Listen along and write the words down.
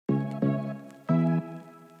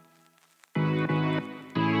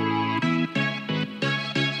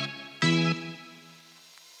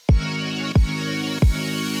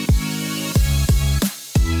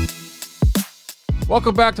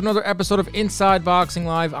Welcome back to another episode of Inside Boxing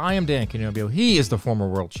Live. I am Dan Canobio. He is the former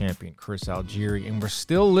world champion, Chris Algieri, and we're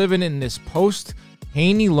still living in this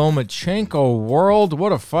post-Haney Lomachenko world.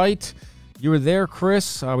 What a fight. You were there,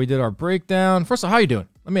 Chris. We did our breakdown. First of all, how you doing?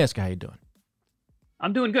 Let me ask you how you doing.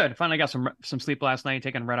 I'm doing good. Finally got some sleep last night.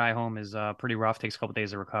 Taking red eye home is pretty rough. Takes a couple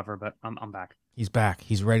days to recover, but I'm back. He's back.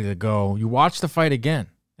 He's ready to go. You watched the fight again.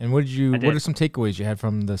 And what are some takeaways you had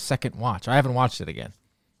from the second watch? I haven't watched it again.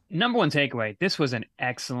 Number one takeaway, this was an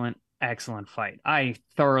excellent fight. I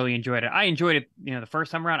thoroughly enjoyed it. I enjoyed it, the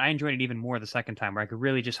first time around. I enjoyed it even more the second time, where I could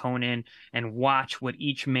really just hone in and watch what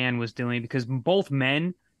each man was doing, because both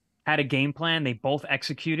men had a game plan. They both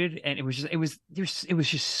executed, and it was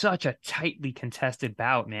just such a tightly contested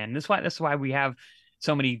bout, man. That's why we have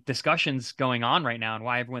so many discussions going on right now, and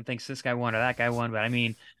why everyone thinks this guy won or that guy won. But I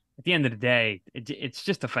mean, at the end of the day, it's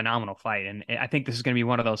just a phenomenal fight, and I think this is going to be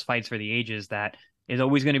one of those fights for the ages that is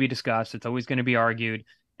always going to be discussed. It's always going to be argued,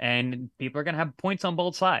 and people are going to have points on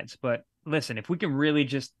both sides. But listen, if we can really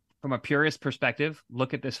just, from a purist perspective,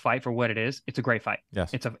 look at this fight for what it is, it's a great fight.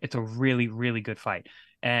 Yes. It's a really, really good fight.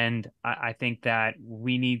 And I think that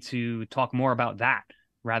we need to talk more about that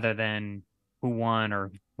rather than who won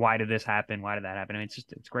or why did this happen, why did that happen. I mean, it's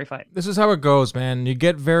a great fight. This is how it goes, man. You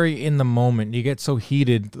get very in the moment. You get so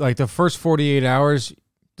heated. Like the first 48 hours,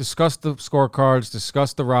 discuss the scorecards,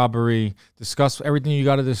 discuss the robbery, discuss everything you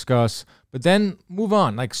got to discuss, but then move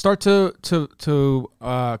on. Like start to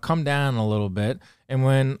come down a little bit. And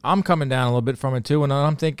when I'm coming down a little bit from it too, and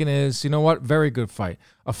I'm thinking is, you know what, very good fight.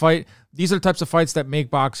 A fight. These are the types of fights that make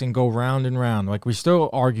boxing go round and round. Like we still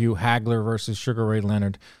argue Hagler versus Sugar Ray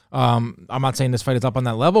Leonard. I'm not saying this fight is up on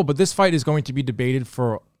that level, but this fight is going to be debated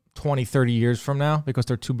for 20, 30 years from now because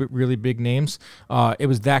they're two really big names. It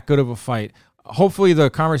was that good of a fight. Hopefully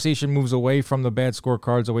the conversation moves away from the bad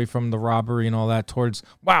scorecards, away from the robbery and all that, towards,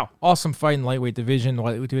 wow, awesome fight in lightweight division. The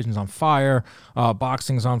lightweight division's on fire.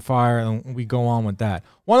 Boxing's on fire, and we go on with that.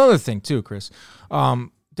 One other thing, too, Chris.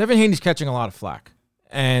 Devin Haney's catching a lot of flack,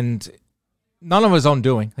 and none of his own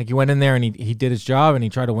doing. Like, he went in there, and he did his job, and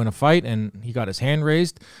he tried to win a fight, and he got his hand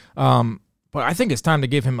raised. But I think it's time to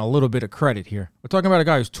give him a little bit of credit here. We're talking about a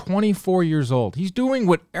guy who's 24 years old. He's doing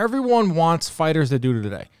what everyone wants fighters to do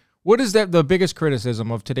today. What is that? The biggest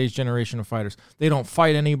criticism of today's generation of fighters? They don't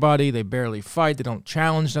fight anybody. They barely fight. They don't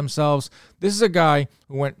challenge themselves. This is a guy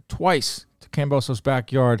who went twice to Camboso's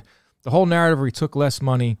backyard. The whole narrative where he took less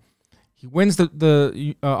money. He wins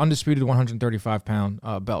the undisputed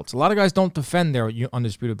 135-pound belts. A lot of guys don't defend their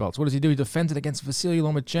undisputed belts. What does he do? He defends it against Vasily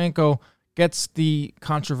Lomachenko, gets the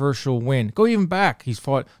controversial win. Go even back. He's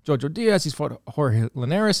fought Jojo Diaz. He's fought Jorge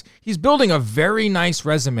Linares. He's building a very nice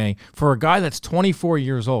resume for a guy that's 24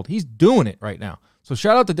 years old. He's doing it right now. So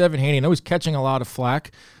shout out to Devin Haney. I know he's catching a lot of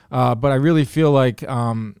flack, but I really feel like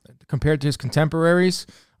compared to his contemporaries,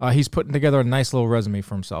 he's putting together a nice little resume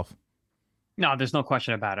for himself. No, there's no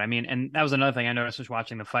question about it. I mean, and that was another thing I noticed was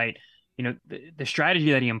watching the fight. The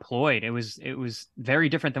strategy that he employed, it was very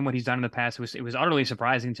different than what he's done in the past. It was utterly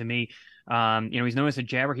surprising to me. He's known as a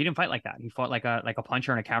jabber. He didn't fight like that. He fought like a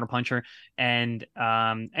puncher and a counter puncher. And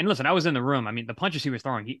listen, I was in the room. I mean, the punches he was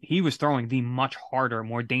throwing, he was throwing the much harder,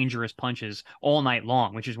 more dangerous punches all night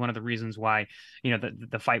long, which is one of the reasons why,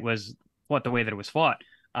 the fight was the way that it was fought.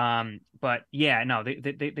 But yeah, no,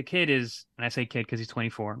 the kid is, and I say kid because he's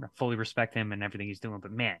 24. I fully respect him and everything he's doing,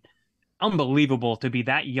 but man, unbelievable to be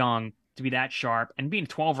that young, to be that sharp, and being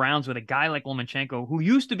 12 rounds with a guy like Lomachenko, who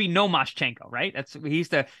used to be no Moschenko, right? He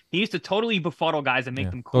used to totally befuddle guys and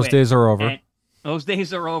make them quit. Those days are over. And those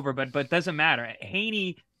days are over, but doesn't matter.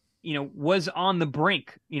 Haney, was on the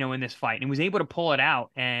brink, in this fight and was able to pull it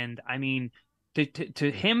out. And I mean,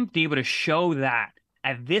 to him be able to show that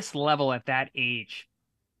at this level, at that age,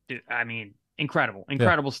 dude, I mean,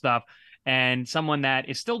 incredible stuff. And someone that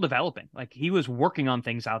is still developing. Like, he was working on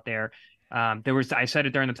things out there. I said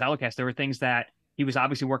it during the telecast, there were things that he was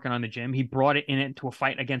obviously working on in the gym. He brought it into a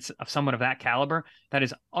fight against someone of that caliber. That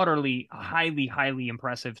is utterly, highly, highly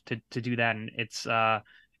impressive to do that. And it's,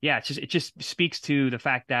 it just speaks to the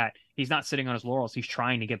fact that he's not sitting on his laurels. He's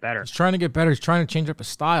trying to get better. He's trying to change up his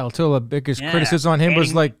style too. The biggest criticism on him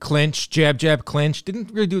was like clinch, jab, clinch.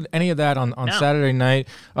 Didn't really do any of that on Saturday night.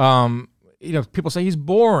 People say he's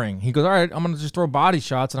boring. He goes, all right, I'm going to just throw body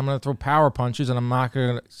shots and I'm going to throw power punches and I'm not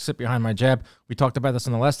going to sit behind my jab. We talked about this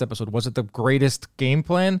in the last episode. Was it the greatest game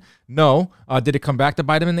plan? No. Did it come back to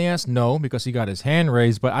bite him in the ass? No, because he got his hand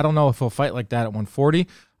raised. But I don't know if he'll fight like that at 140.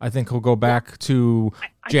 I think he'll go back to I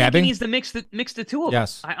think he jabbing. needs to mix the two of them.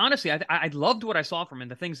 Yes. I honestly, I loved what I saw from him,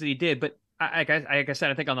 the things that he did, but like I said,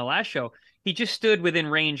 I think on the last show, he just stood within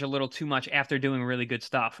range a little too much after doing really good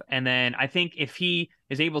stuff. And then I think if he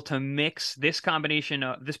is able to mix this combination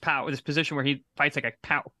of this position where he fights like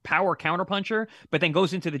a power counterpuncher, but then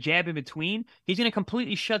goes into the jab in between, he's going to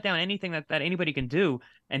completely shut down anything that anybody can do,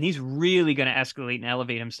 and he's really going to escalate and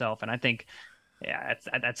elevate himself. And I think yeah,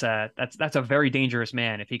 that's a very dangerous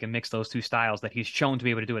man if he can mix those two styles that he's shown to be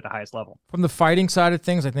able to do at the highest level. From the fighting side of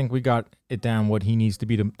things, I think we got it down what he needs to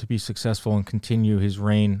be successful and continue his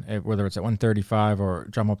reign, whether it's at 135 or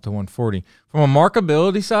jump up to 140. From a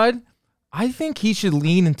markability side, I think he should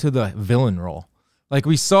lean into the villain role. Like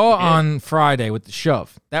we saw on Friday with the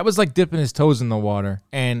shove. That was like dipping his toes in the water,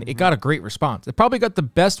 and it got a great response. It probably got the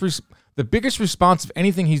biggest response of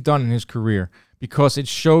anything he's done in his career because it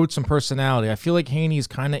showed some personality. I feel like Haney is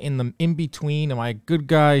kind of in between. Am I a good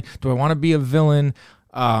guy? Do I want to be a villain?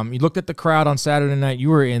 You looked at the crowd on Saturday night. You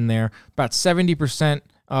were in there. About 70%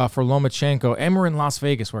 for Lomachenko. And we're in Las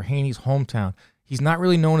Vegas, where Haney's hometown. He's not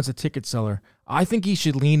really known as a ticket seller. I think he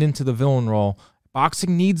should lean into the villain role.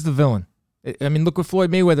 Boxing needs the villain. I mean, look what Floyd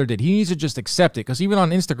Mayweather did. He needs to just accept it, because even on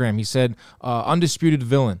Instagram, he said, undisputed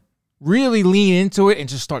villain. Really lean into it and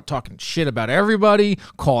just start talking shit about everybody,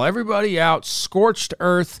 call everybody out, scorched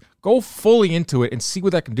earth, go fully into it and see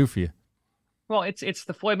what that can do for you. Well, it's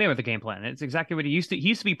the Floyd Mayweather game plan. It's exactly what he used to. He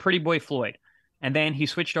used to be Pretty Boy Floyd, and then he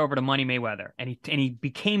switched over to Money Mayweather, and he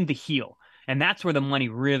became the heel. And that's where the money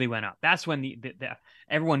really went up. That's when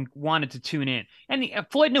everyone wanted to tune in. And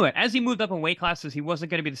Floyd knew it. As he moved up in weight classes, he wasn't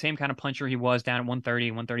going to be the same kind of puncher he was down at 130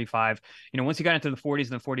 and 135. Once he got into the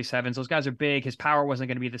 40s and the 47s, those guys are big. His power wasn't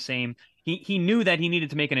going to be the same. He knew that he needed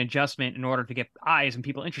to make an adjustment in order to get eyes and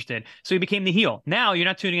people interested. So he became the heel. Now you're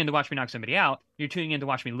not tuning in to watch me knock somebody out. You're tuning in to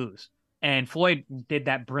watch me lose. And Floyd did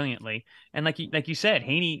that brilliantly. And like you said,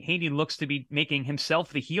 Haney looks to be making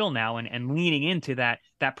himself the heel now and leaning into that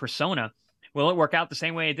persona. Will it work out the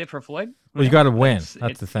same way it did for Floyd? Well, you got to win.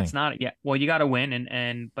 That's the thing. It's not. Yeah. Well, you got to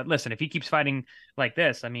win. But listen, if he keeps fighting like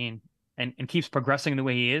this, I mean, and keeps progressing the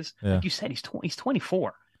way he is, like you said, he's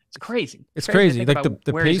 24. It's crazy. It's crazy. Like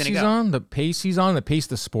the pace he's on, the pace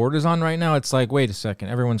the sport is on right now. It's like, wait a second.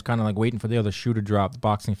 Everyone's kind of like waiting for the other shoe to drop. The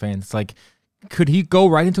boxing fans. It's like, could he go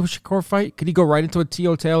right into a Shakur fight? Could he go right into a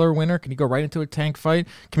T.O. Taylor winner? Can he go right into a Tank fight?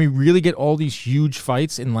 Can we really get all these huge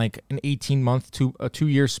fights in like an 18-month to a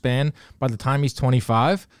 2-year span by the time he's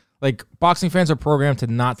 25? Like, boxing fans are programmed to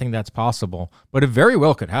not think that's possible, but it very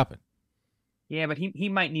well could happen. Yeah, but he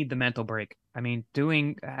might need the mental break. I mean,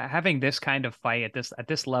 having this kind of fight at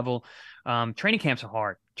this level, training camps are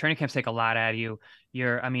hard. Training camps take a lot out of you.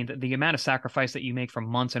 The amount of sacrifice that you make for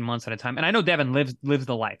months and months at a time. And I know Devin lives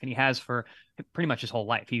the life, and he has for pretty much his whole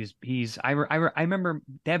life. I remember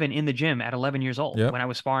Devin in the gym at 11 years old when I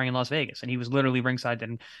was sparring in Las Vegas, and he was literally ringside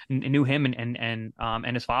and knew him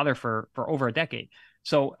and his father for over a decade.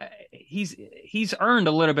 So he's earned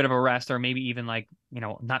a little bit of a rest, or maybe even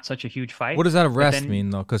not such a huge fight. What does that rest mean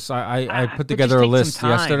though? Because I put together a list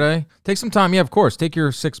yesterday. Take some time, yeah, of course. Take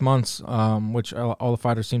your 6 months, which all the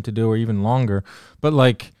fighters seem to do, or even longer. But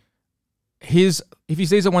like if he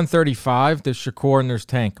stays at 135, there's Shakur and there's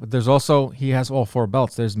Tank. But there's also, he has all 4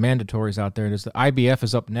 belts. There's mandatories out there. There's the IBF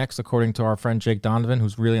is up next, according to our friend Jake Donovan,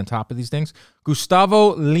 who's really on top of these things.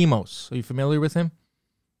 Gustavo Lemos. Are you familiar with him?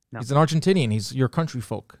 No. He's an Argentinian. He's your country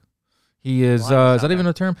folk. He is, is that even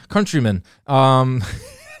a term? Countryman. One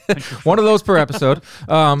of those per episode.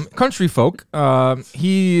 Country folk.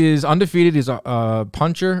 He is undefeated. He's a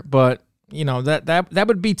puncher, but that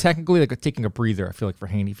would be technically like taking a breather, I feel like, for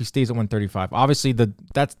Haney if he stays at 135. Obviously,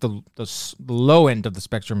 that's the low end of the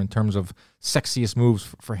spectrum in terms of sexiest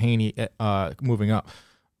moves for Haney moving up.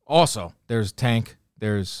 Also, there's Tank.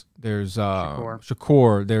 There's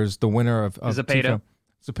Shakur. There's the winner of Zepeda.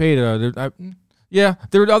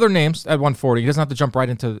 There are other names at 140. He doesn't have to jump right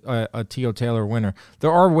into a T.O. Taylor winner.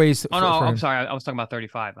 There are ways. I'm sorry. I was talking about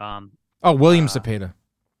 35. William Zepeda.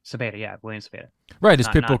 Zepeda, yeah, William Zepeda. Right, there's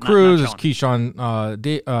Pitbull Cruz, there's Keyshawn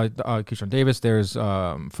Davis, there's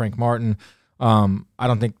Frank Martin. I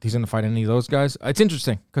don't think he's going to fight any of those guys. It's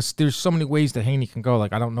interesting because there's so many ways that Haney can go.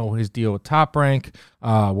 Like, I don't know his deal with Top Rank.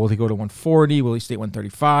 Will he go to 140? Will he stay at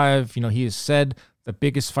 135? He has said the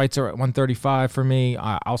biggest fights are at 135 for me.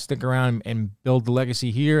 I'll stick around and build the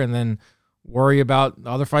legacy here and then worry about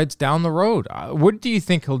other fights down the road. What do you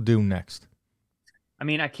think he'll do next? I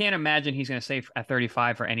mean, I can't imagine he's going to stay at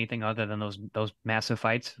 35 for anything other than those massive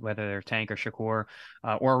fights, whether they're Tank or Shakur or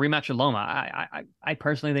a rematch with Loma. I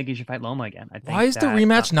personally think he should fight Loma again. Why is the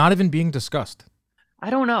rematch not even being discussed? I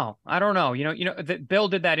don't know. I don't know. Bill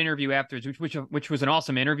did that interview afterwards, which was an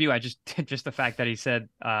awesome interview. I just just the fact that he said,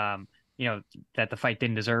 that the fight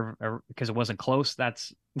didn't deserve because it wasn't close.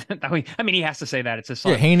 That's I mean, he has to say that. It's his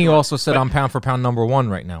son. Yeah, Haney sure. also said I'm pound for pound number one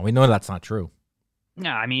right now. We know that's not true.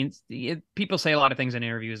 Yeah, I mean, people say a lot of things in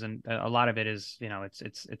interviews, and a lot of it is,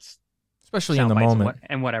 it's especially in the moment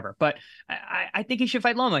and whatever. But I think he should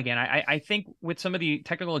fight Loma again. I think with some of the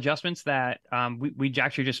technical adjustments that we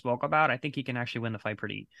actually just spoke about, I think he can actually win the fight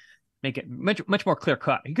make it much more clear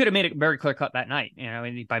cut. He could have made it very clear cut that night,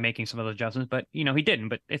 by making some of those adjustments, but he didn't.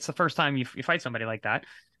 But it's the first time you fight somebody like that,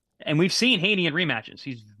 and we've seen Haney in rematches.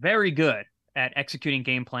 He's very good at executing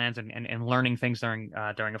game plans and learning things during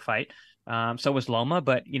a fight. So was Loma,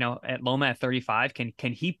 but at Loma at 35,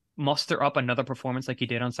 can he muster up another performance like he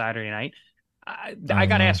did on Saturday night? I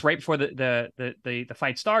got asked right before the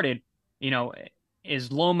fight started,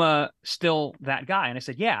 is Loma still that guy? And I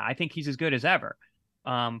said, yeah, I think he's as good as ever.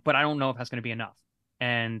 But I don't know if that's going to be enough.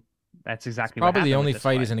 And that's exactly probably what the only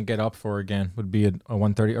fight he's going to get up for again would be a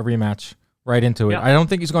 130, a rematch right into it. Yeah. I don't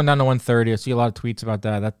think he's going down to 130. I see a lot of tweets about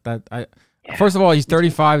that. First of all, he's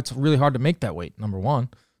 35. It's really hard to make that weight. Number one.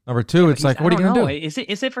 Number two, it's like, what are you going to do?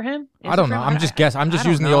 Is it for him? I don't know. I'm just guessing. I'm just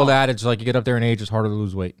using the old adage, like you get up there in age, it's harder to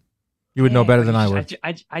lose weight. You would know better than I would.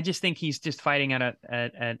 I just think he's just fighting at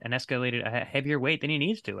an escalated, a heavier weight than he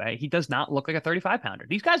needs to. He does not look like a 35-pounder.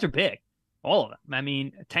 These guys are big, all of them. I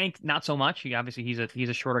mean, Tank not so much. He's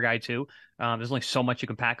a shorter guy too. There's only so much you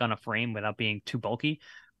can pack on a frame without being too bulky.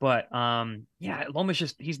 But Loma's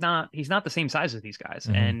just he's not the same size as these guys,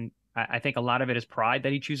 and I think a lot of it is pride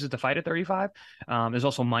that he chooses to fight at 35. There's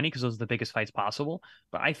also money because those are the biggest fights possible.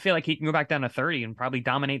 But I feel like he can go back down to 30 and probably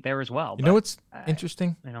dominate there as well. You know what's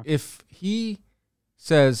interesting? If he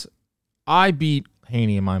says, I beat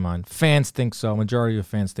Haney in my mind, fans think so, majority of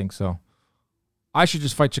fans think so, I should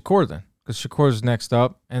just fight Shakur then because Shakur's next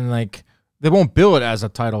up. And like they won't bill it as a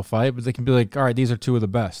title fight, but they can be like, all right, these are two of the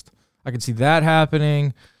best. I can see that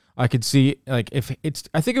happening. I could see, like,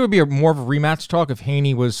 I think it would be more of a rematch talk if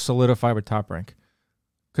Haney was solidified with Top Rank.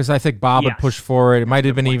 Because I think Bob would push for it. It might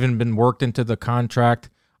have even been worked into the contract.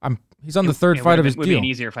 He's on the third fight of his deal. It would be an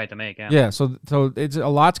easier fight to make, yeah. Yeah, so it's a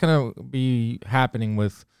lot's going to be happening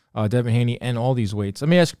with Devin Haney and all these weights. Let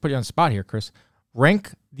me put you on the spot here, Chris.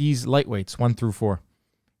 Rank these lightweights 1 through 4.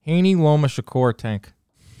 Haney, Loma, Shakur, Tank.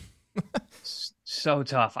 So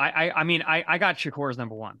tough. I mean, I got Shakur as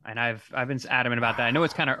number 1, and I've been adamant about that. I know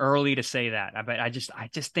it's kind of early to say that, but I just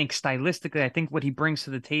think stylistically, I think what he brings to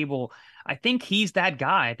the table, I think he's that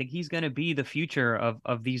guy. I think he's going to be the future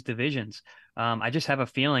of these divisions. I just have a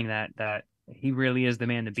feeling that he really is the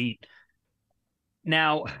man to beat.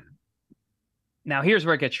 Now here's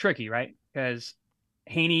where it gets tricky, right? Because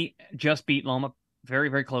Haney just beat Loma very,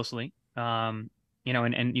 very closely. And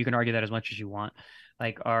you can argue that as much as you want.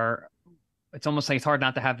 It's almost like it's hard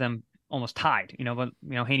not to have them almost tied, but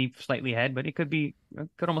Haney slightly ahead, but it could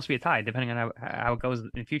almost be a tie depending on how it goes in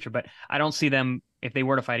the future. But I don't see them, if they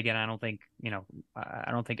were to fight again, I think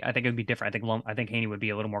it would be different. I think Haney would be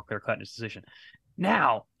a little more clear cut in his decision.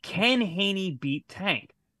 Now, can Haney beat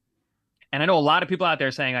Tank? And I know a lot of people out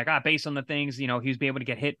there saying based on the things, he's be able to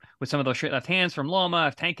get hit with some of those straight left hands from Loma.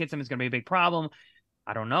 If Tank hits him, it's going to be a big problem.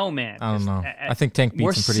 I don't know, man. I don't know. I think Tank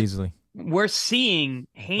beats him pretty easily. We're seeing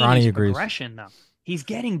Haney's progression, though. He's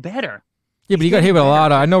getting better. Yeah, but he got hit with a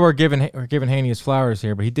lot of. I know we're giving Haney his flowers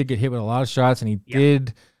here, but he did get hit with a lot of shots, and he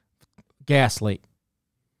did gas late.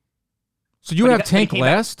 So you have Tank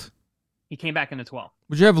last? He came back in the 12th.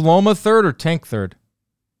 Would you have Loma third or Tank third?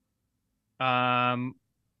 No,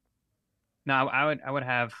 I would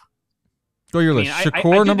have. Go your list.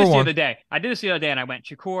 Shakur number 1. I did this the other day, and I went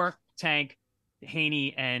Shakur, Tank,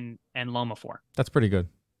 Haney, and Loma 4. That's pretty good.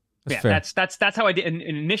 That's how I did. And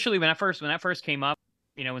initially, when that first came up,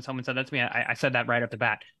 when someone said that to me, I said that right off the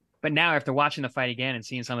bat. But now, after watching the fight again and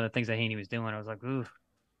seeing some of the things that Haney was doing, I was like, ooh,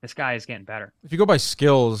 this guy is getting better. If you go by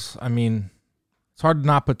skills, I mean, it's hard to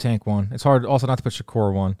not put Tank 1. It's hard also not to pput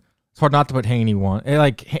Shakur 1. It's hard not to put Haney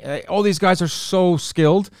 1. All these guys are so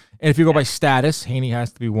skilled. And if you go by status, Haney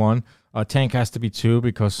has to be 1. Tank has to be 2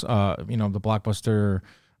 because the blockbuster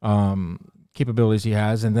capabilities he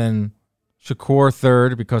has, and then Shakur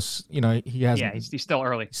third because he has. Yeah, he's still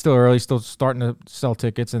early. Still starting to sell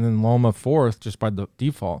tickets, and then Loma fourth just by the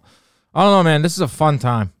default. I don't know, man. This is a fun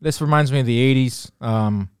time. This reminds me of the '80s.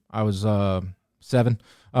 I was 7,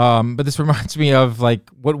 but this reminds me of like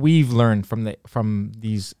what we've learned from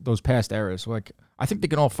those past eras. Like I think they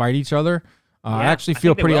can all fight each other. I actually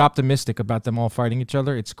feel pretty optimistic about them all fighting each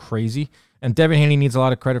other. It's crazy, and Devin Haney needs a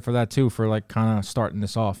lot of credit for that too, for like kind of starting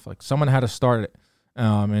this off. Like someone had to start it,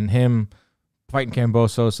 and him fighting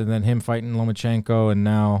Kambosos and then him fighting Lomachenko, and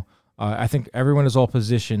now I think everyone is all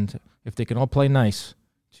positioned, if they can all play nice,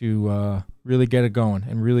 to really get it going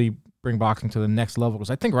and really bring boxing to the next level. Because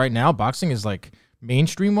I think right now boxing is like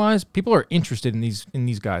mainstream wise, people are interested in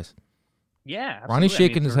these guys. Yeah, absolutely. Ronnie's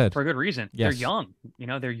shaking his head for a good reason. Yes. They're young.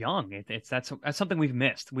 They're young. That's something we've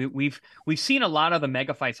missed. We've seen a lot of the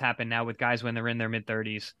mega fights happen now with guys when they're in their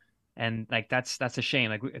mid-30s, and like that's a shame.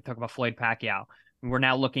 Like we talk about Floyd Pacquiao. We're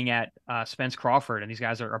now looking at Spence Crawford, and these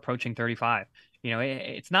guys are approaching 35.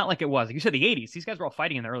 It's not like it was. Like you said, the 80s. These guys were all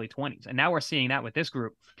fighting in the early 20s, and now we're seeing that with this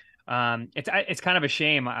group. It's kind of a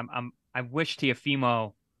shame. I wish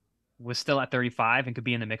Teofimo was still at 35 and could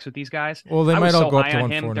be in the mix with these guys. Well, they I might was all so go up high to on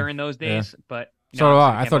 140 him during those days, but so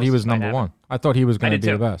I thought he was number one. I thought he was going to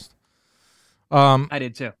be the best. I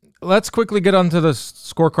did too. Let's quickly get onto the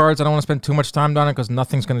scorecards. I don't want to spend too much time on it because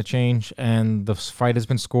nothing's going to change, and the fight has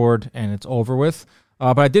been scored and it's over with.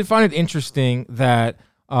 But I did find it interesting that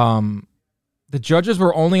the judges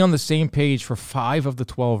were only on the same page for 5 of the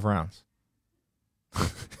 12 rounds.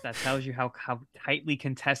 That tells you how tightly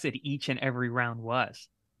contested each and every round was.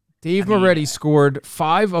 Dave Moretti scored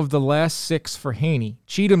 5 of the last 6 for Haney.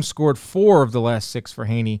 Cheatham scored 4 of the last 6 for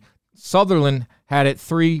Haney. Sutherland had it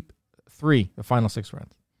 3-3, the final 6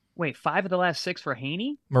 rounds. Wait, 5 of the last 6 for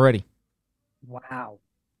Haney? Moretti. Wow.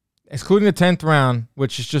 Excluding the 10th round,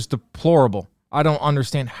 which is just deplorable. I don't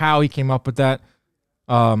understand how he came up with that.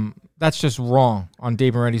 That's just wrong on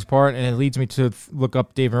Dave Moretti's part, and it leads me to look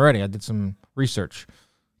up Dave Moretti. I did some research.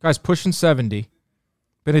 Guy's pushing 70.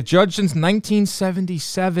 Been a judge since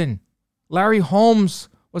 1977. Larry Holmes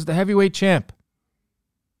was the heavyweight champ.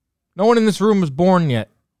 No one in this room was born yet.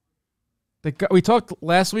 We talked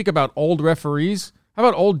last week about old referees. How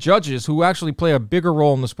about old judges who actually play a bigger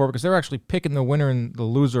role in the sport because they're actually picking the winner and the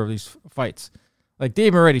loser of these fights? Like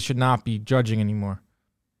Dave Moretti should not be judging anymore.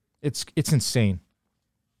 It's insane.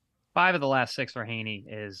 5 of the last 6 for Haney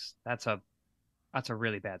that's a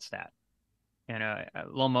really bad stat. And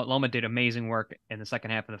Loma did amazing work in the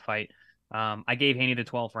second half of the fight. I gave Haney the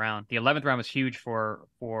 12th round. The 11th round was huge for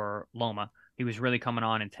Loma. He was really coming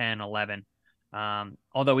on in 10, 11.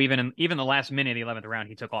 Although even the last minute of the 11th round,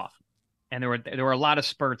 he took off. And there were a lot of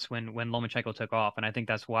spurts when Lomachenko took off, and I think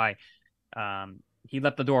that's why he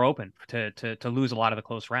left the door open to lose a lot of the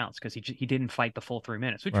close rounds because he didn't fight the full 3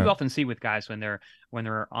 minutes, which we often see with guys when they're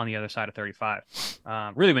on the other side of 35.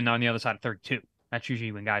 Really, when they're on the other side of 32, that's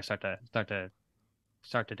usually when guys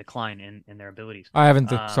start to decline in their abilities. I haven't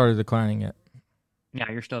started declining yet. Yeah,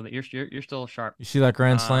 you're still sharp. You see that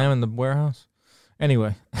grand slam in the warehouse?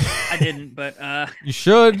 Anyway, I didn't, but you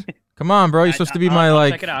should. Come on, bro. You're supposed to be I'll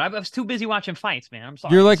check it out. I was too busy watching fights, man. I'm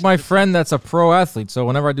sorry. You're like my friend that's a pro athlete, so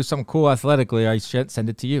whenever I do something cool athletically, I send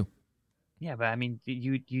it to you. Yeah, but I mean,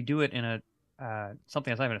 you do it in a something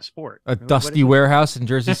that's not even a sport. A dusty warehouse in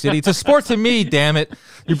Jersey City. It's a sport to me, damn it.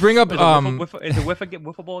 You bring up is it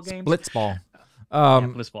wiffle ball game? Blitzball.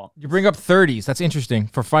 Blitzball. You bring up 30s. That's interesting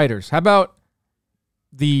for fighters. How about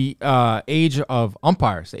the age of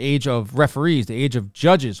umpires, the age of referees, the age of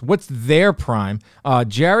judges? What's their prime?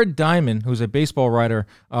 Jared Diamond, who's a baseball writer,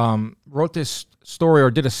 wrote this story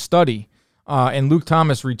or did a study, and Luke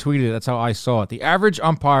Thomas retweeted it. That's how I saw it. The average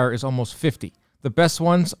umpire is almost 50. The best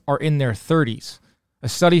ones are in their 30s. A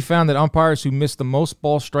study found that umpires who missed the most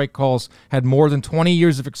ball strike calls had more than 20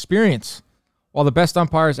 years of experience, while the best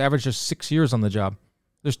umpires average just 6 years on the job.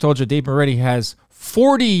 Just told you Dave Moretti has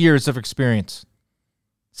 40 years of experience.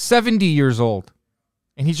 70 years old,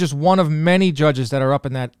 and he's just one of many judges that are up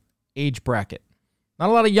in that age bracket. Not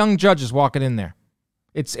a lot of young judges walking in there.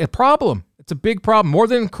 It's a problem. It's a big problem. More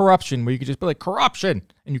than corruption, where you could just be like, corruption,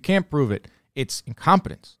 and you can't prove it. It's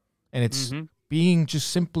incompetence, and it's being just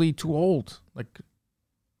simply too old. Like,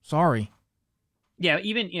 sorry. Yeah,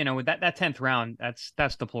 even, with that 10th round,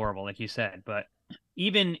 that's deplorable, like you said. But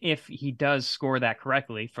even if he does score that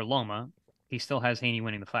correctly for Loma, he still has Haney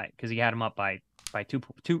winning the fight because he had him up by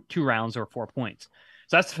two rounds or 4 points.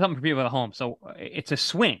 So that's something for people at home. So it's a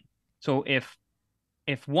swing. So if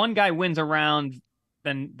one guy wins a round,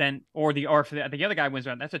 then or the other guy wins a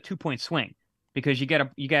round, that's a 2-point swing because you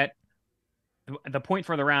get the point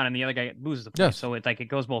for the round and the other guy loses the point. Yes. So it's like it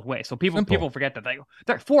goes both ways. So people forget that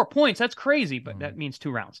they're 4 points. That's crazy, but that means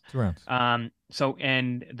 2 rounds. 2 rounds. So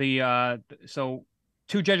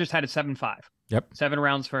 2 judges had a 7-5. Yep. 7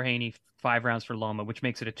 rounds for Haney, 5 rounds for Loma, which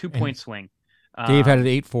makes it a 2-point swing. Dave had an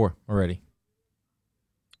 8-4 already.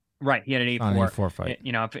 Right, he had an 8-4. An 8-4 fight.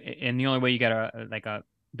 And the only way you get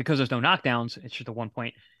because there's no knockdowns, it's just a 1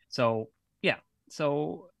 point. So yeah.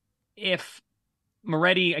 So if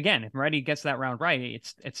Moretti gets that round right,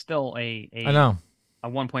 it's still a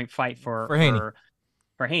 1 point fight for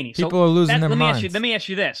for Haney. People So are losing their let me minds. ask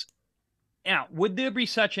you this. Now, would there be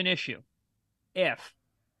such an issue if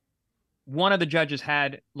one of the judges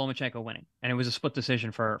had Lomachenko winning and it was a split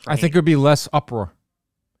decision for I think Haney? it would be less uproar.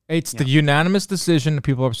 It's the Yeah. unanimous decision that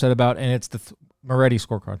people are upset about, and it's the Moretti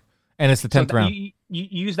scorecard, and it's the 10th round. You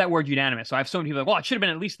use that word unanimous. So I have so many people like, well, it should have been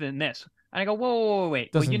at least in this. And I go, whoa, wait.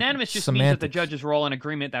 Well, Doesn't unanimous just means that the semantics. judges were all in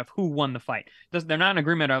agreement of who won the fight. They're not in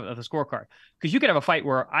agreement of the scorecard. Because you could have a fight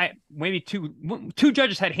where maybe two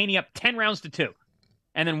judges had Haney up 10 rounds to 2,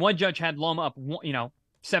 and then one judge had Loma up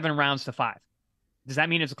 7 rounds to 5. Does that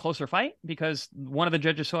mean it's a closer fight because one of the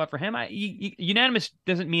judges saw it for him? Unanimous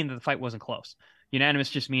doesn't mean that the fight wasn't close. Unanimous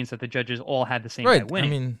just means that the judges all had the same guy winning.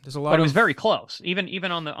 I mean, there's a lot but it was very close,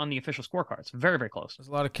 even on the official scorecards. Very, very close. There's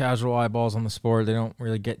a lot of casual eyeballs on the sport. They don't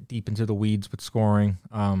really get deep into the weeds with scoring.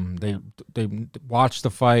 They watch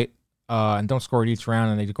the fight and don't score at each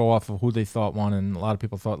round, and they go off of who they thought won. And a lot of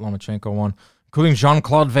people thought Lomachenko won, including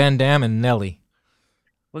Jean-Claude Van Damme and Nelly.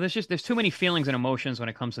 Well, there's too many feelings and emotions when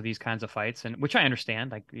it comes to these kinds of fights, and which I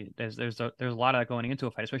understand. Like there's a lot of that going into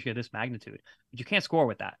a fight, especially at this magnitude. But you can't score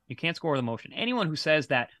with that. You can't score with emotion. Anyone who says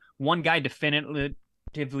that one guy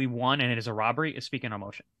definitively won and it is a robbery is speaking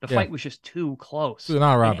emotion. The fight was just too close. It was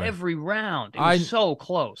not a robbery. In every round, it was so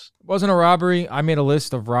close. It wasn't a robbery. I made a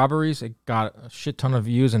list of robberies. It got a shit ton of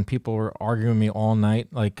views, and people were arguing with me all night.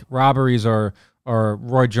 Like robberies are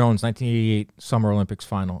Roy Jones, 1988 Summer Olympics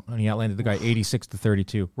final, and he outlanded the guy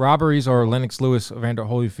 86-32. Robberies are Lennox Lewis, Evander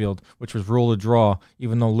Holyfield, which was ruled a draw,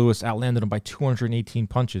 even though Lewis outlanded him by 218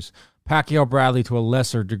 punches. Pacquiao Bradley to a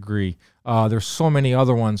lesser degree. There's so many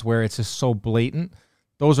other ones where it's just so blatant.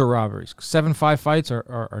 Those are robberies. 7-5 fights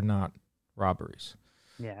are not robberies.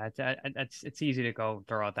 Yeah, it's easy to go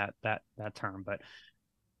throw out that term, but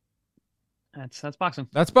that's boxing.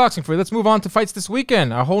 That's boxing for you. Let's move on to fights this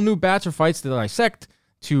weekend. A whole new batch of fights to dissect,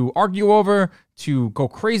 to argue over, to go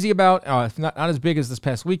crazy about. Not as big as this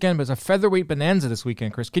past weekend, but it's a featherweight bonanza this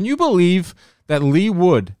weekend, Chris. Can you believe that Lee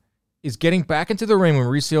Wood is getting back into the ring with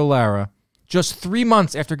Mauricio Lara just 3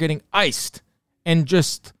 months after getting iced, and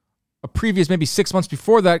just a previous maybe 6 months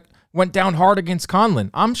before that went down hard against Conlon?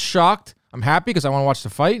 I'm shocked. I'm happy because I want to watch the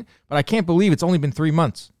fight, but I can't believe it's only been 3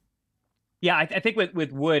 months. Yeah, I think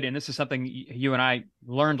with Wood, and this is something you and I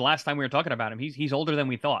learned last time we were talking about him. He's older than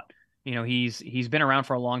we thought. He's been around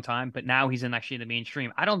for a long time, but now he's actually in the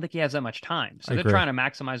mainstream. I don't think he has that much time, so they're trying to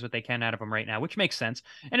maximize what they can out of him right now, which makes sense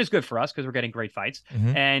and is good for us because we're getting great fights.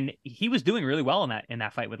 Mm-hmm. And he was doing really well in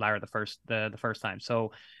that fight with Lara the first time.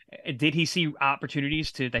 So, did he see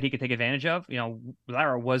opportunities that he could take advantage of?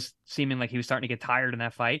 Lara was seeming like he was starting to get tired in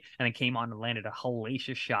that fight, and then came on and landed a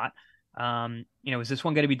hellacious shot. Is this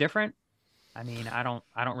one going to be different? I mean, I don't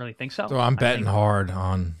really think so. So I'm betting hard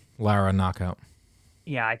on Lara knockout.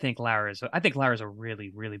 Yeah, I think Lara's a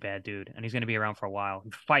really, really bad dude, and he's going to be around for a while.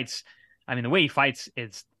 He fights. I mean, the way he fights,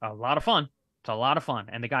 it's a lot of fun. It's a lot of fun,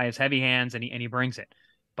 and the guy has heavy hands, and he brings it.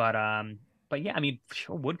 But yeah, I mean,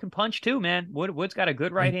 sure, Wood can punch too, man. Wood's got a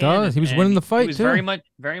good right hand. Does. He was winning the fight too. He was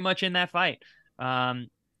very much in that fight.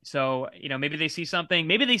 So maybe they see something.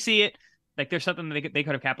 Maybe they see it. Like there's something that they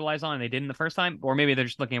could have capitalized on and they didn't the first time, or maybe they're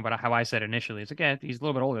just looking at how I said initially. It's like, yeah, he's a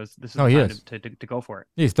little bit older. This is the time to go for it.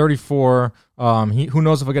 He's 34. Who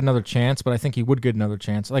knows if he'll get another chance, but I think he would get another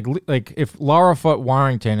chance. Like if Lara fought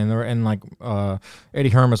Warrington and Eddie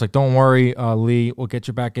Hearn was like, don't worry, Lee, we'll get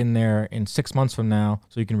you back in there in 6 months from now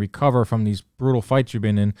so you can recover from these brutal fights you've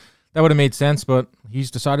been in. That would have made sense, but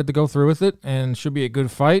he's decided to go through with it and should be a good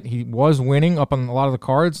fight. He was winning up on a lot of the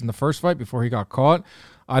cards in the first fight before he got caught.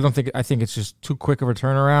 I think it's just too quick of a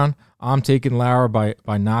turnaround. I'm taking Lara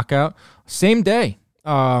by knockout. Same day,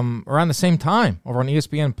 around the same time, over on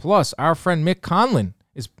ESPN Plus, our friend Mick Conlon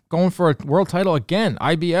is going for a world title again,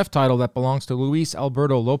 IBF title that belongs to Luis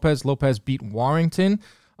Alberto Lopez. Lopez beat Warrington.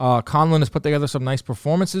 Conlon has put together some nice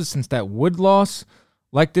performances since that Wood loss.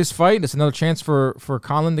 Like this fight, it's another chance for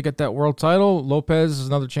Conlon to get that world title. Lopez is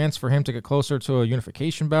another chance for him to get closer to a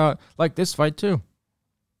unification bout. Like this fight too.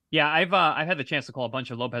 Yeah, I've had the chance to call a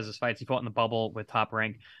bunch of Lopez's fights. He fought in the bubble with Top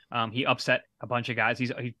Rank. He upset a bunch of guys.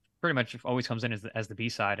 He pretty much always comes in as the B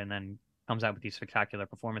side and then comes out with these spectacular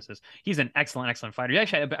performances. He's an excellent fighter.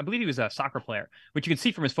 Actually, I believe he was a soccer player, which you can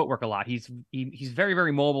see from his footwork a lot. He's very,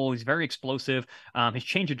 very mobile. He's very explosive. His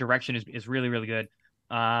change of direction is really, really good.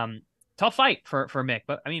 Tough fight for Mick,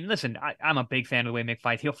 but I mean, listen, I'm a big fan of the way Mick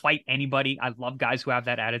fights. He'll fight anybody. I love guys who have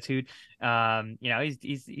that attitude.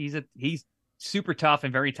 He's super tough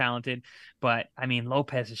and very talented, but I mean,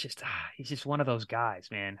 Lopez is he's just one of those guys,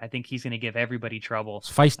 man. I think he's going to give everybody trouble.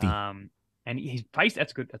 It's feisty. And he's feisty.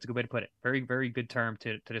 That's good. That's a good way to put it. Very, very good term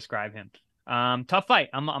to describe him. Tough fight.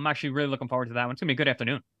 I'm actually really looking forward to that one. It's gonna be a good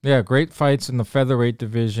afternoon. Yeah, great fights in the featherweight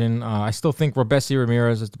division. I still think Robesi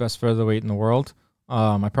Ramirez is the best featherweight in the world.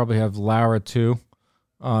 I probably have Lara too.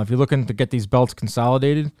 If you're looking to get these belts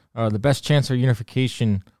consolidated, the best chance for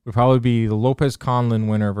unification would probably be the Lopez Conlon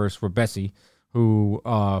winner versus Robesi, who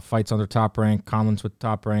fights under Top Rank. Conlon's with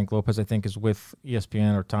Top Rank. Lopez, I think, is with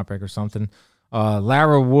ESPN or Top Rank or something.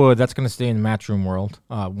 Lara Wood, that's going to stay in Matchroom World.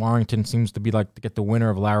 Warrington seems to be like to get the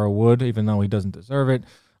winner of Lara Wood, even though he doesn't deserve it.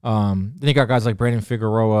 Then you got guys like Brandon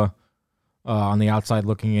Figueroa on the outside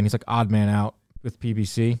looking in. He's like odd man out with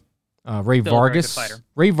PBC. Ray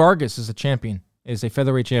Vargas is a champion. Is a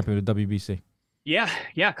featherweight champion with WBC.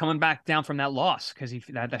 Yeah, coming back down from that loss because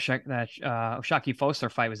that Shaki Foster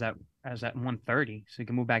fight was at 130, so he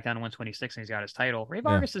can move back down to 126 and he's got his title. Ray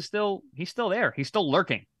Vargas is still there. He's still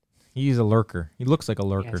lurking. He's a lurker. He looks like a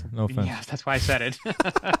lurker. Yes. No offense. Yeah, that's why I said it.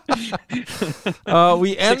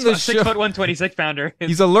 We end the show. 6 foot 126 pounder.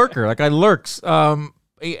 He's a lurker. Like I lurks.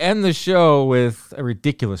 We end the show with a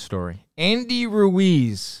ridiculous story. Andy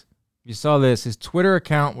Ruiz. You saw this. His Twitter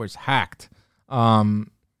account was hacked. And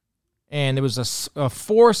it was a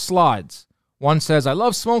 4 slides. One says, I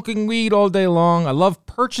love smoking weed all day long. I love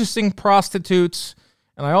purchasing prostitutes.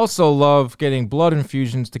 And I also love getting blood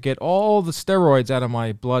infusions to get all the steroids out of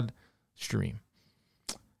my bloodstream.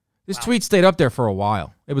 This tweet stayed up there for a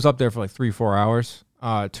while. It was up there for like 3-4 hours.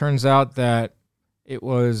 It turns out that it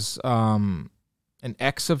was an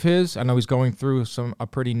ex of his. I know he's going through a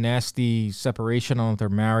pretty nasty separation. I don't know if they're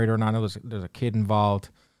married or not. I know there's a kid involved.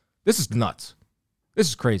 This is nuts. This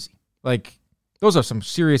is crazy. Like, those are some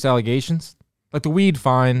serious allegations. Like, the weed,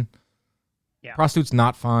 fine. Yeah. Prostitutes,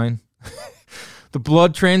 not fine. The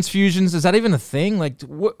blood transfusions, is that even a thing? Like,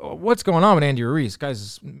 what's going on with Andy Ruiz?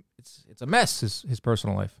 Guys, it's a mess, his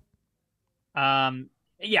personal life.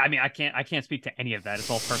 Yeah, I mean, I can't speak to any of that. It's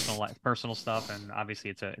all personal stuff, and obviously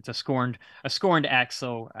it's a scorned ex.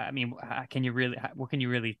 So, I mean, what can you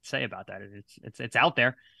really say about that? It's out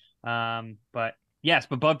there. But yes,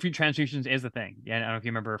 but blood transfusions is the thing. Yeah, I don't know if you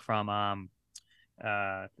remember from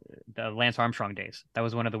the Lance Armstrong days. That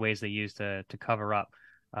was one of the ways they used to cover up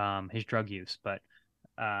his drug use. But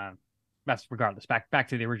that's regardless. Back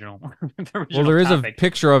to the original. Well, there is topic. A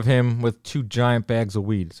picture of him with 2 giant bags of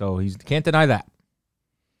weed, so he can't deny that.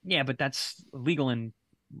 Yeah, but that's legal in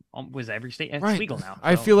was every state. It's right. legal now.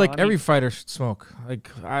 I feel like every fighter should smoke. Like,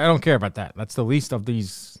 I don't care about that. That's the least of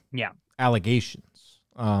these allegations.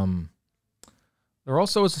 There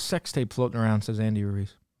also is a sex tape floating around, says Andy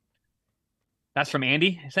Ruiz. That's from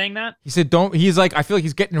Andy saying that? He said, he's like, I feel like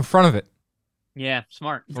he's getting in front of it. Yeah,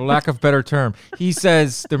 smart. For lack of better term. He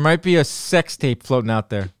says there might be a sex tape floating out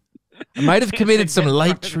there. I might have committed some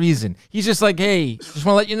light treason. He's just like, hey, just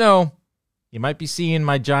want to let you know, you might be seeing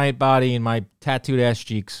my giant body and my tattooed ass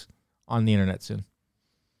cheeks on the internet soon.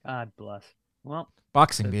 God bless. Well,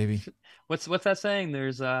 boxing, baby. What's that saying?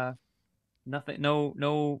 There's nothing,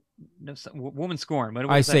 no woman scorn.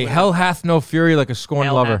 I say, hell hath no fury like a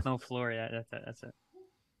scorned lover. Hell hath no fury. That's it.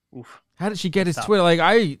 Oof. How did she get his Twitter?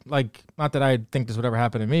 Like, not that I think this would ever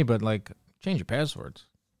happen to me, but like, change your passwords.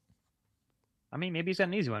 I mean, maybe he's got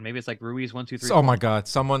an easy one. Maybe it's like Ruiz 1 2 3. Oh my God!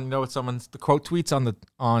 The quote tweets on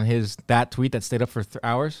that tweet that stayed up for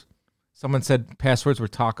hours. Someone said passwords were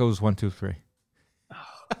tacos 1 2 3.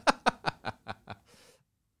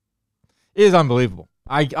 It is unbelievable.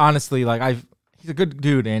 I honestly he's a good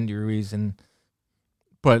dude, Andy Ruiz,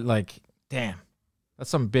 but like, damn, that's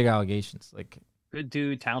some big allegations. Like, good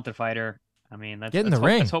dude, talented fighter. I mean, get in the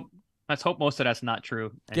ring. Let's hope most of that's not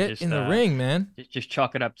true. And get in the ring, man. Just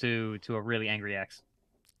chalk it up to a really angry ex.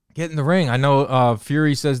 Get in the ring. I know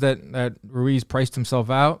Fury says that Ruiz priced himself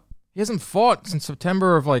out. He hasn't fought since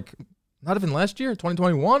September of not even last year,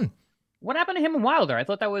 2021. What happened to him and Wilder? I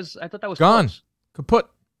thought that was gone. Close. Kaput.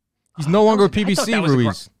 He's no longer with PBC,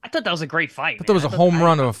 Ruiz. I thought that was a great fight. I thought it was a home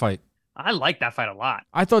run of a fight. I liked that fight a lot.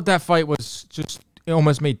 I thought that fight was just, it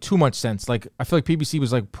almost made too much sense. Like, I feel like PBC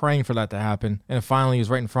was like praying for that to happen, and it finally is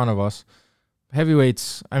right in front of us.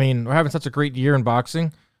 Heavyweights, I mean, we're having such a great year in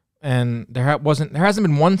boxing, and there hasn't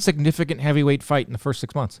been one significant heavyweight fight in the first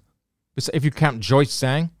 6 months. If you count Joyce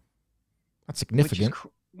Sang, that's significant.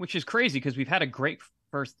 Which is crazy because we've had a great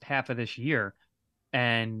first half of this year,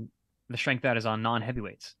 and the strength that is on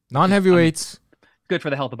non-heavyweights. Non-heavyweights. Good for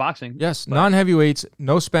the health of boxing. Yes, non-heavyweights,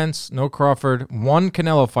 no Spence, no Crawford, one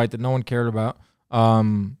Canelo fight that no one cared about.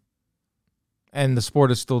 And the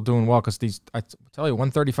sport is still doing well because I tell you,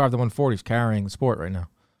 135 to 140 is carrying the sport right now.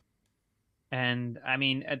 And I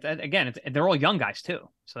mean, again, they're all young guys too.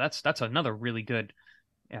 So that's another really good,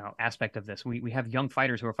 aspect of this. We have young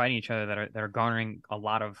fighters who are fighting each other that are garnering a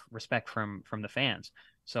lot of respect from the fans.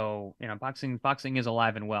 So, boxing is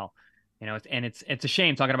alive and well. It's a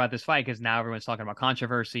shame talking about this fight because now everyone's talking about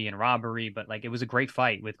controversy and robbery, but like it was a great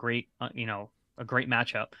fight with great, a great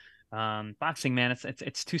matchup. Boxing, man,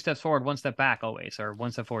 it's two steps forward, one step back always, or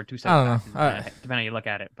one step forward, two steps I back, don't know. depending how you look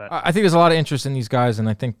at it. But I think there's a lot of interest in these guys, and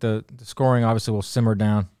I think the scoring obviously will simmer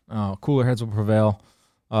down. Cooler heads will prevail.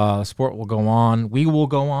 Sport will go on. We will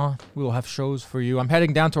go on. We will have shows for you. I'm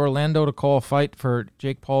heading down to Orlando to call a fight for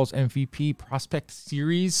Jake Paul's MVP Prospect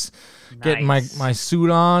Series. nice. Getting my suit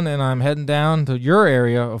on, and I'm heading down to your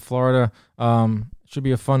area of Florida. Should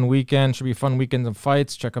be a fun weekend. Should be a fun weekend of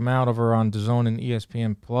fights. Check them out over on DAZN and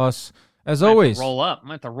ESPN Plus. As always, roll up. I'm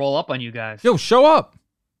gonna have to roll up on you guys. Yo, show up.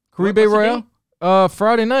 Caribe Royale.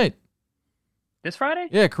 Friday night. This Friday?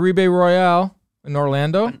 Yeah, Caribe Royale in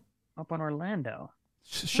Orlando. Up in Orlando.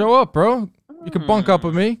 Show up, bro. You can bunk up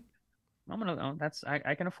with me. I'm gonna.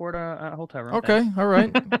 I can afford a hotel room. Okay, all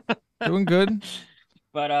right. Doing good.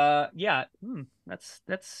 But yeah,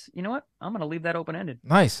 that's you know what? I'm gonna leave that open ended.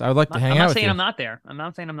 Nice. I would like to hang out with you. I'm not saying I'm not there. I'm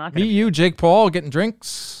not saying I'm not. Me, you, Jake Paul, getting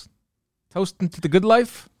drinks, toasting to the good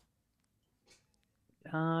life.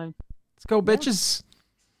 Let's go, bitches.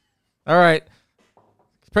 All right.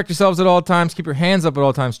 Protect yourselves at all times. Keep your hands up at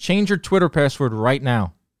all times. Change your Twitter password right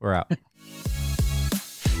now. We're out.